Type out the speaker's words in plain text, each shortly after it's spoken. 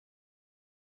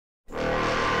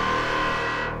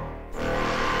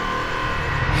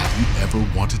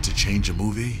ever wanted to change a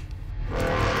movie?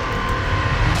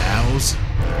 Now's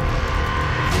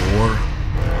your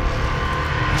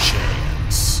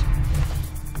chance.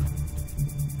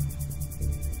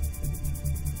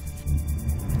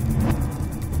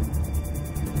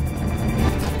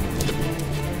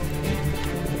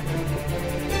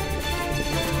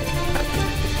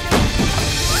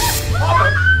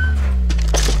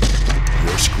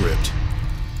 Your script.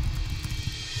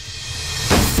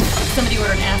 Somebody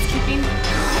ordered ass-kicking?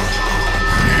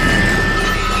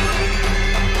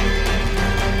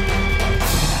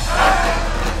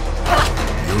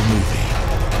 Your movie.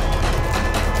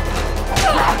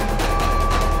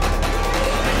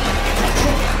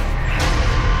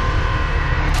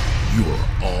 You're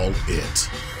all it.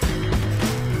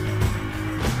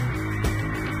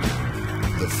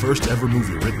 The first ever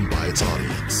movie written by its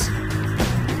audience.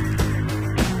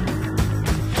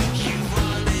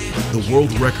 The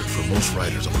world record for most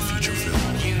writers on a feature film.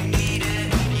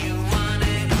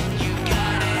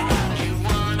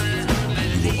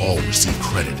 You will all receive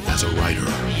credit as a writer.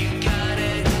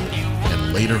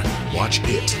 And later, watch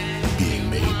it being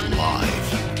made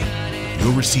live.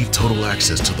 You'll receive total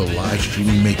access to the live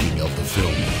streaming making of the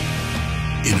film.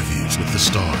 Interviews with the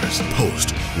stars,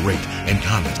 post, rate, and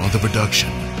comment on the production.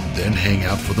 Then hang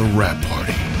out for the wrap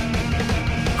party.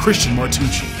 Christian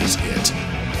Martucci is it.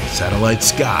 Satellite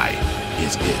Sky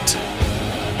is it.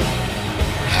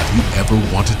 Have you ever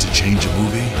wanted to change a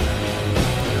movie?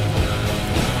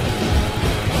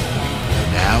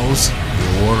 Now's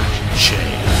your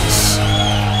chance.